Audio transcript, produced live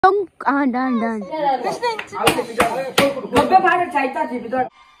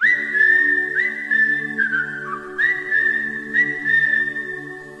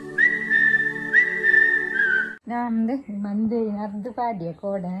ನಮ್ದು ಮಂದಿ ಅರ್ಧ ಪಾಡ್ಯ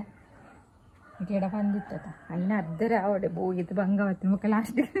ಕೋಡ ಗಿಡ ಬಂದಿತ್ತದ ಅಯ್ನ ಅರ್ಧರ ಅವಡೆ ಬೋಗಿತ್ತು ಬಂಗವತ್ತು ಮುಖ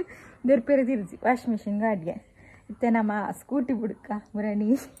ಲಾಸ್ಟ್ ದೆರ್ಪೇರೆ ತಿರ್ಸಿ ವಾಷಿಂಗ್ ಮಿಷಿನ್ ಗಾಡಿಗೆ ಇತ್ತೆ ನಮ್ಮ ಸ್ಕೂಟಿ ಬುಡ್ಕ ಮುರಣಿ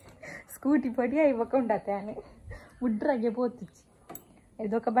ಸ್ಕೂಟಿ ಪೊಡಿಯ ಇವಾಗ ಉಂಡತ್ತಾನೆ ಉಡ್ರಾಗೆ ಪೋತಿಚ್ಚಿ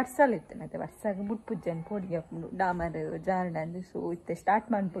ಇದೊಕ್ಕ ಬರ್ಸಲ್ ಇತ್ತು ಮತ್ತೆ ಬರ್ಸಾಗ ಬುಟ್ಪುಜ್ಜನ್ ಪೋಡಿಗೆ ಡಾಮರ್ ಜಾರ್ಡ ಅಂದ್ರೆ ಸೊ ಇತ್ತೆ ಸ್ಟಾರ್ಟ್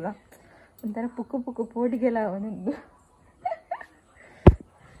ಮಾಡ್ಪುಗ ಒಂಥರ ಪುಕ್ಕು ಪುಕ್ಕು ಪೋಡಿಗೆಲ್ಲ ಒಂದು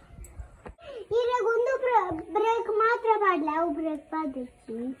ಬ್ರೇಕ್ ಮಾತ್ರ ಮಾಡಲ ಅವು ಬ್ರೇಕ್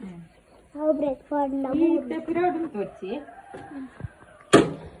ಪಾದಿಚ್ಚಿ ಅವು ಬ್ರೇಕ್ ಪಾಡಲ ಇತ್ತೆ ಪಿರಿಯಡ್ ತೋರ್ಸಿ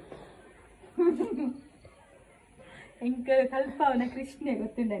ಎಂಕ ಕಲ್ಪವನ ಕೃಷ್ಣೆ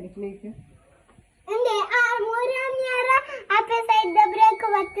ಗೊತ್ತುಂಡ ನಿಕ್ಲಿಕ್ಕೆ ಅಂದ್ರೆ ಆ ಮೂರನೆಯರ ಆಪೆ ಸೈಡ್ ಬ್ರೇಕ್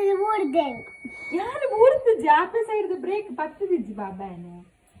ಬರ್ತದೆ ಊರ್ದೆ ಯಾರು ಊರ್ತಿದ್ಜಿ ಆಪೆ ಸೈಡ್ ಬ್ರೇಕ್ ಬರ್ತದಿಜ್ಜಿ ಬಾಬಾನೆ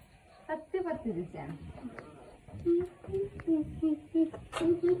ಸತ್ಯ ಬರ್ತದಿಜ್ಜ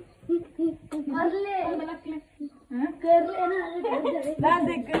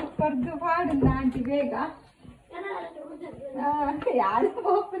ಕೊರ್ದು ಪಾಡು ಆಂಟಿ ಬೇಗ ಯಾರು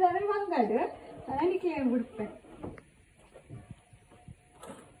ಹೋಗ್ತದೆ ಮಂಗಾಡು ನನಗೆ ಹೇಳ್ಬಿಡ್ತೆ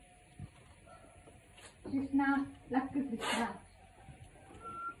ಕೃಷ್ಣ ಲಕ್ಕ ಕೃಷ್ಣ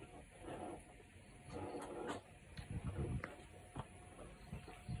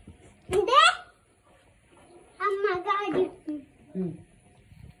ಇದೆ ಅಮ್ಮ ಗಾಡಿ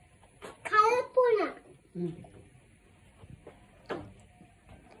ಕಲ್ಪುನ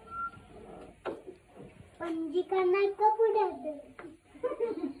ಒಂಜಿ ಕನ್ನಡ ಪುಡದು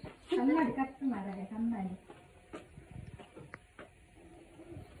ಕನ್ನಡ ಕತ್ತು ಮಾರಾಯ ಕನ್ನಡ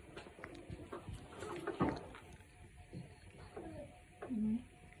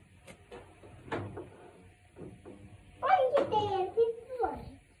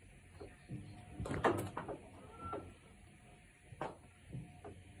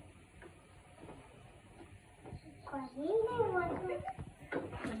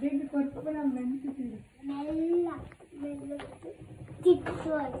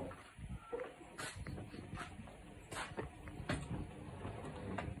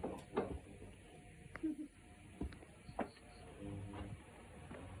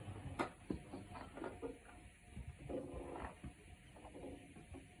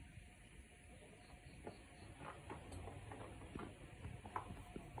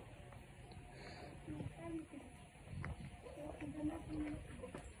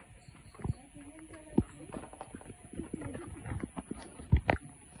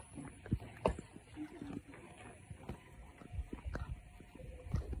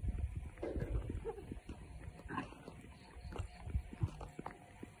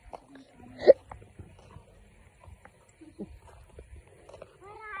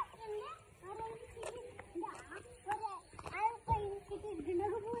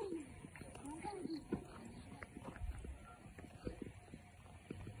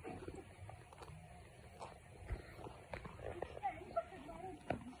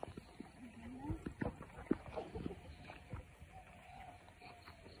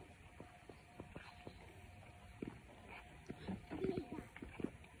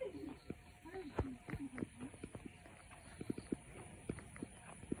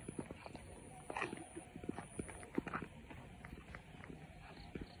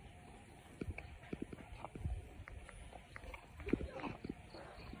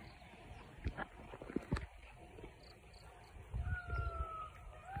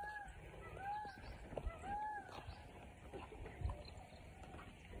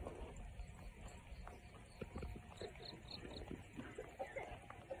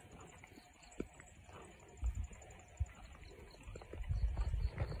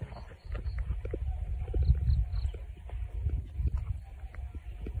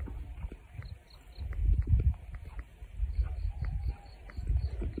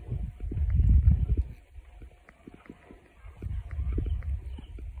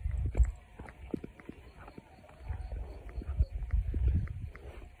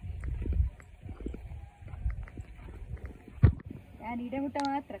ನಾನು ಇಡಮುಟ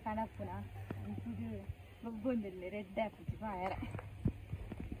ಮಾತ್ರ ಕಣಪ್ಪುನ ಇದು ಬೊಬ್ಬೊಂದಿಲ್ಲ ರೆಡ್ ಆಪುಚ್ಚಿ ಬಾಯರ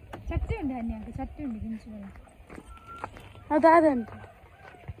ಚಟ್ಟಿ ಉಂಡು ಹಣ್ಣಿ ಅಂಕ ಚಟ್ಟಿ ಉಂಡು ಗಿಂಚು ಅದಾದಂತ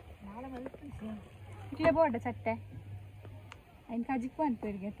ನಾಳೆ ಮಲ್ಪುಚ್ಚಿ ಇಟ್ಲೇ ಬೋಡ ಚಟ್ಟೆ ಅಯ್ನ ಕಜಿಕ್ಕು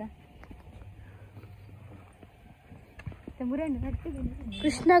ಅನ್ಪೇರಿಗೆತ ಮುರಂಡು ಕಟ್ಟಿ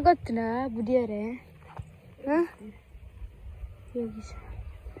ಕೃಷ್ಣ ಗೊತ್ತುನಾ ಬುದಿಯರೆ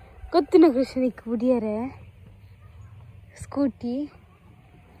ಗೊತ್ತಿನ ಕೃಷ್ಣನಿಗೆ ಬುದಿಯರೆ ಸ್ಕೂಟಿ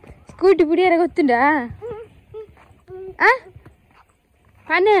ಸ್ಕೂಟಿ ಬಿಡಿಯಾರ ಗೊತ್ತುಂಟಾ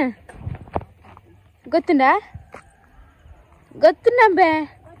ಅಣ್ಣ ಗೊತ್ತುಂಟಾ ಗೊತ್ತುಂಡಂಬೆ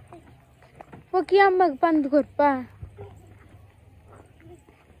ಓಕೆ ಅಮ್ಮಗೆ ಬಂದು ಕೊರ್ಪ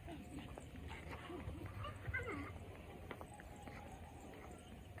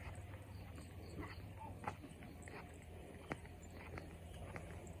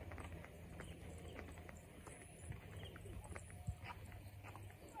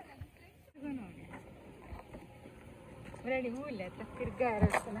Berani hula, tak kirgara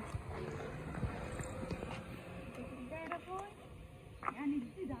sana. Kirgara pun, yang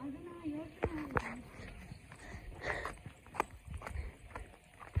itu dah na york.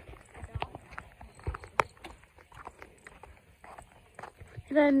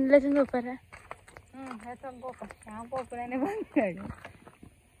 Ran lagi apa ra? Hatan gopa. Yang gopa ni bangkar.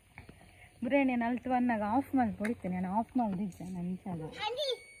 Berani naltu warna off mal boleh tu, ni off mal di sana ni saja.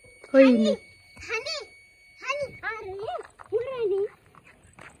 Koi ni.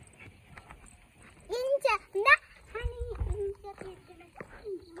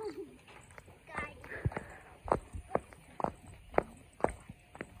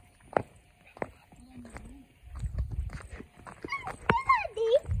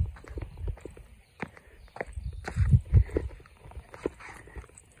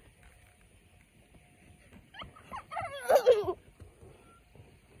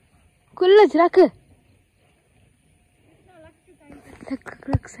 Kulla jerak.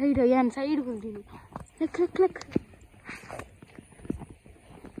 Lek side yan side guldi. Lek.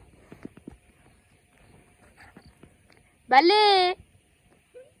 Bale.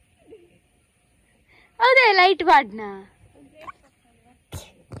 Ade light badna.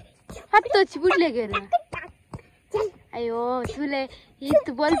 Hatto chibudle gera. Ayo tule it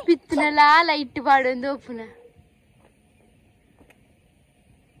bol pitna la light badando puna.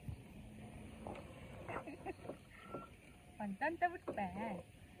 Tanta bitta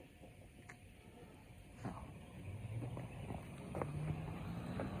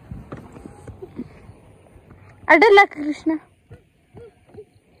adalla Krishna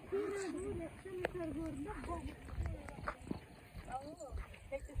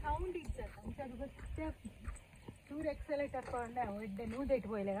sound is tour accelerator ponda odde no date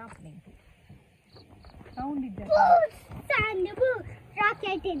boile happening sound is sound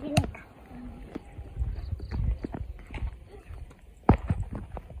rocket is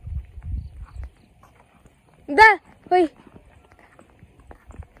Da, oi.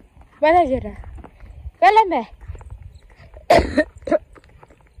 Bala jara. Bala me.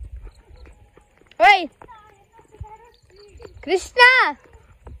 Oi. Krishna.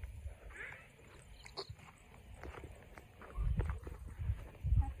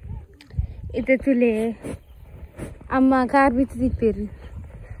 Ite tule. Amma car bitti dipperu.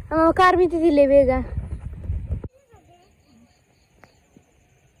 Amma car bitti dille vega.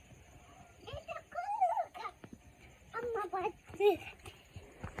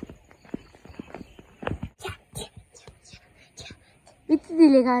 Bitti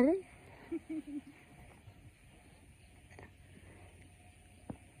dile gari.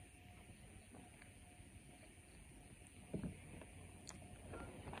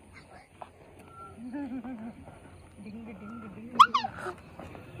 Ding.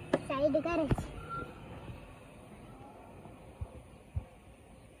 Side kare.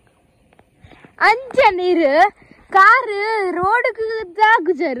 Anja niru car road ku da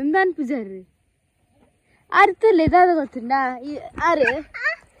gujaru nan pujaru. Arthu ledada gotunda are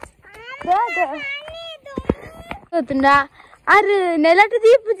gotunda are nelatu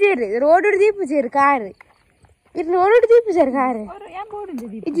deepu jeru road deepu jeru car ir road deepu jeru car ya bodu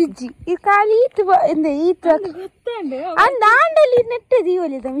deepu ijji ir kali itu inde itu gottende andandali nette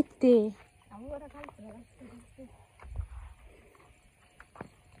diole da mitte avora kalpura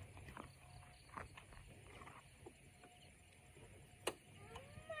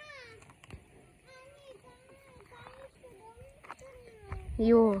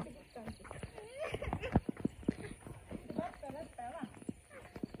yo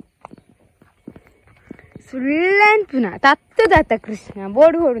ಸುಳ್ಳನ್ ಪುನಃ ತತ್ತದಾತ Krishna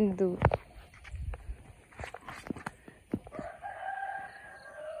board ಹೊಡೆದು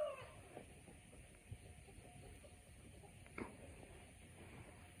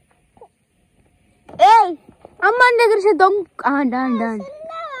ಏಯ್ ಅಮ್ಮನ దగ్గర ದೊಂಕ್ Don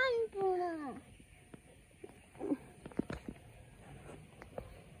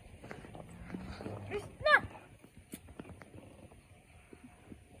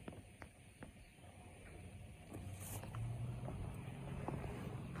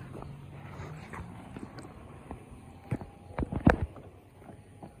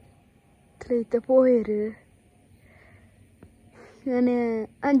ಐತೆ ಪೋಯರು ನಾನು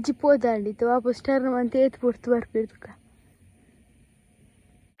ಅಂಚಿ ಪೋದಾಂಡಿತ್ತು ವಾಪಸ್ turn ಅಂತ ಏತ್ ಪೊರ್ತು ಬರ್ಪಿಡ್ದುಕ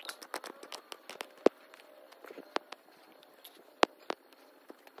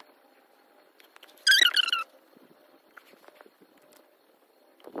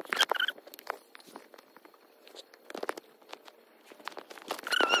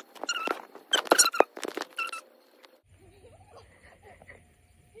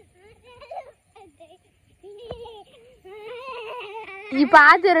ഈ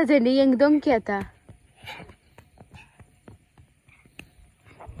പാതരച്ചണ്ടി എങ് ദൊങ്കിയാത്ത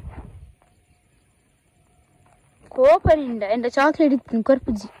കോപ്പലുണ്ട് എന്റെ ചോക്ലേറ്റ് ഇತ್ತು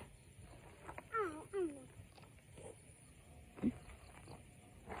കൊർപ്പുജി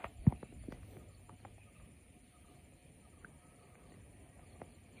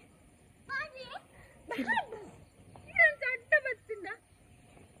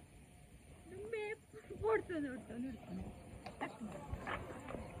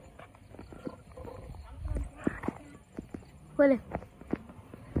പോലെ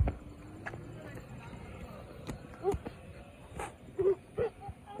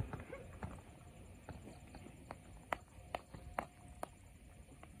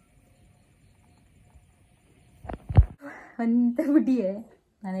ಅಂತ ಬಿಟ್ಟಿಯೇ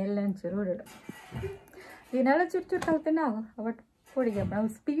ನಾನೆಲ್ಲ ಒಂಚೂರು ಓಡಾಡು ಏನೆಲ್ಲ ಚೂರು ಚೂರು ಕಲ್ತೆ ನಾವು ಅವಟ್ಟು ಹೊಡಿಗೆ ನಾವು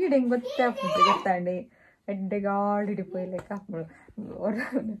ಸ್ಪೀಡ್ ಹೆಂಗೆ ಗೊತ್ತಾಗ್ತದೆ ಎಡ್ಡೆಗೆ ಆಲ್ರೆಡಿ ಪೋಯ್ಲೆಕ್ಕ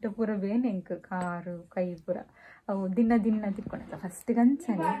ಹಾಕ್ಬಿಡು ಪೂರ ಬೇನೆ ಹೆಂಗೆ ಕಾರು ಕೈ ಪೂರ ಅವು ದಿನ ತಿಕ್ಕೊಂಡ ಫಸ್ಟಿಗೆ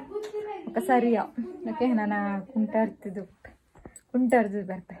ಅಂಚಾನೆ ಒಕ್ಕ ಸರಿಯಾ ಓಕೆ ನಾನು ಕುಂಟಾಡ್ತಿದ್ದು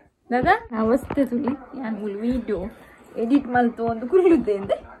ಬರ್ತೆ ದಾದಾ ನಾ ವಸ್ತು ತುಳಿ ನಾನು ವೀಡಿಯೋ ಎಡಿಟ್ ಮಲ್ತು ಒಂದು ಕುಳ್ಳುದ್ದೆ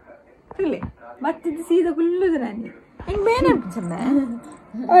ಅಂದೆ ತುಳಿ ಮತ್ತಿದ್ದು ಸೀದಾ ಕುಳ್ಳುದು ನಾನು ಹೆಂಗೆ ಬೇನೆ ಚಂದ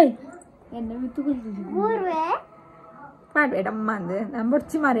ಓಯ್ ಎಣ್ಣೆ ಬಿತ್ತು ಕುಳ್ಳುದು ಮಾಡಬೇಡಮ್ಮ ಅಂದೆ ನಾನು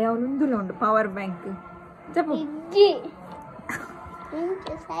ಬೊರ್ಚಿ ಮಾರಿ ಅವಳು ಉಂದುಲ ಉಂಡು ಪವರ್ ಬ್ಯಾಂಕ್ ಚಪ್ಪು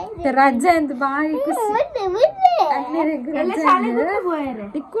ರಜೆ ಅಂತ ಬಾಯಿ ಖುಷಿ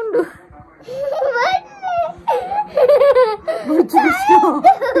ತಿಕ್ಕೊಂಡು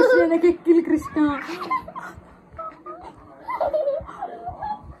ಕೃಷ್ಣನ ಕೆಕ್ಕಿಲ್ ಕೃಷ್ಣ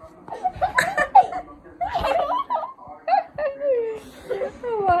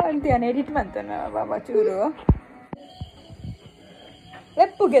ಅಂತೀಯಾನ ಎಡಿಟ್ ಮಾಡ್ತಾನ ಬಾಬಾ ಚೂರು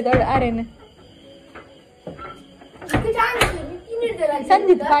ಎಪ್ಪುಗೆ ದೊಡ್ಡ ಆರೇನು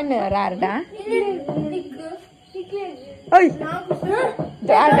ಸಂಜಿತ್ ಪಾಂಡವರ ಆರ್ಡ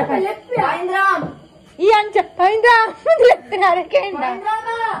ಈ ಅಂಚ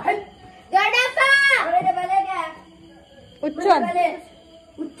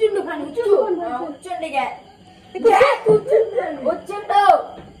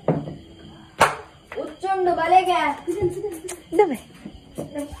ಹುಚ್ಚುಂಡು ಬಲೆಗೆ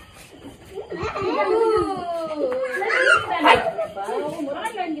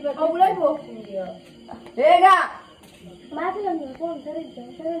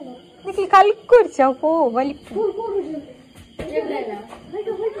ಕಲ್ಕುರ್ಚಾವು ಪೋ ಬಲಿಪ್ಪು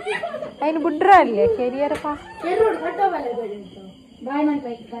ఆయన బుడ్రాలే కెరియర్ పా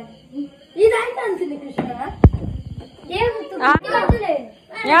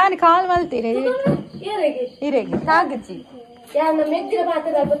ಯಾನ್ ಕಾಲ್ ಮಲ್ತೀರಿ ಇರೆಗೆ ಸಾಗಜಿ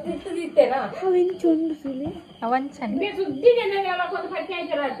ಅವಂಚನೆ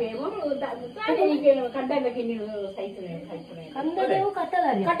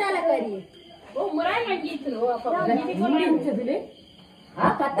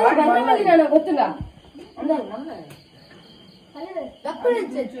ಗೊತ್ತಿಲ್ಲ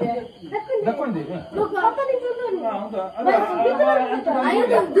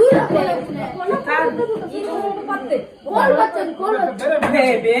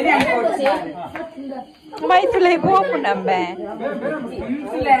ಮೈತುಲೆ ಗೋಪು ನಂಬೆ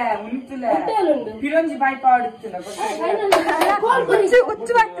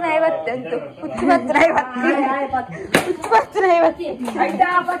ಹುಚ್ಚು ಬತ್ರ 50 ಅಂತು ಹುಚ್ಚು ಬತ್ರ 50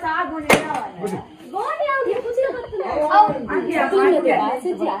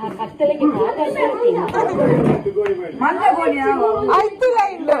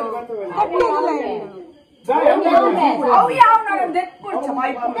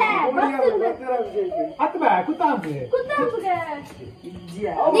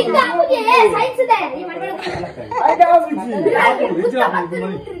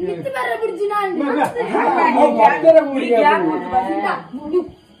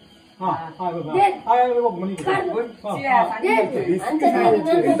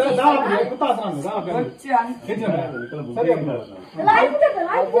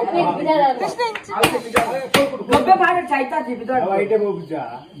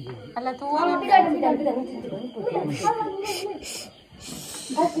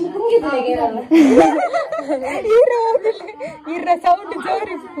 ಸೌಂಡ್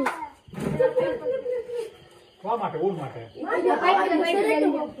ಜೋರಿ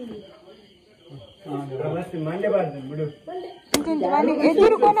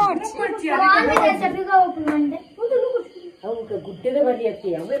ಗುಡ್ಡದ ಬದಿ ಅತ್ತಿ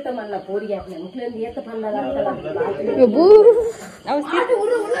ಅವೇತ ಮಲ್ಲ ಪೋರಿಗೆ ಹಾಕಿ ಮುಕ್ಲಿಂದ ಏತ ಪಲ್ಲ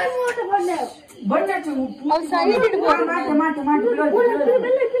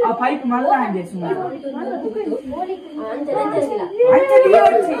ಪೈಪ್ ಮಲ್ಲ ಹಂಗೆ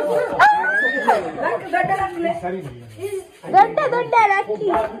ದೊಡ್ಡ ದೊಡ್ಡ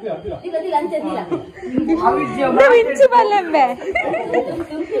ಇಂಚು ಬಲ್ಲಂಬೆ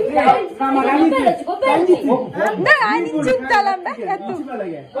ಇಂಚುತ್ತಲಂಬೆ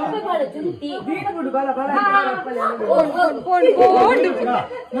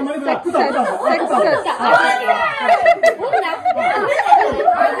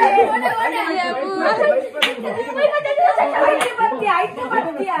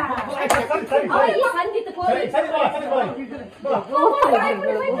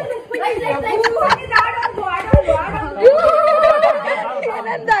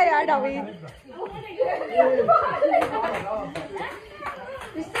ಆಡವಿ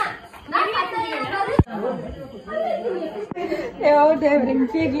ದೇವ್ರ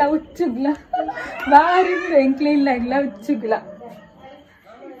ಇಂಕ್ಲಿಗ್ಲ ಉಚ್ಚುಗ್ಲ ಬಾರಿಂದ ಎಂಕ್ಲಿಲ್ಲ ಉಚ್ಚುಗ್ಲ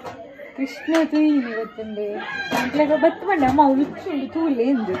ಕೃಷ್ಣ ತೂಯಿನಿ ಗೊತ್ತುಂಡೆ ఇంట్లో బతుమండి అమ్మ ఉచ్చుండి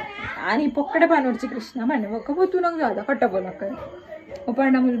తూలేదు అని పొక్కడ పని వచ్చి కృష్ణ మండి ఒక్క పొత్తునం కాదు కట్టపోలక్క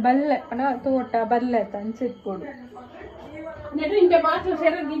పండములు బల్లె పన తోట బల్లె అని చెప్పుకోడు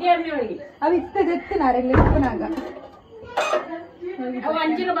అవి ఇస్తే తెచ్చినారు ఎక్కునాక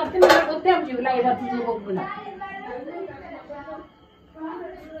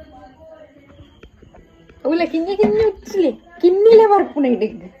ఊళ్ళ కిన్ని కిన్ని వచ్చలే కిన్నిలే వరపునాయి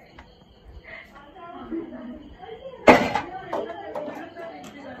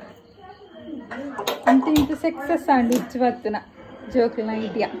అంత ఇంత సక్సెస్ అండి ఇచ్చి వస్తున్నా జోకుల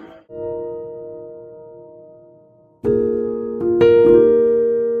ఐడియా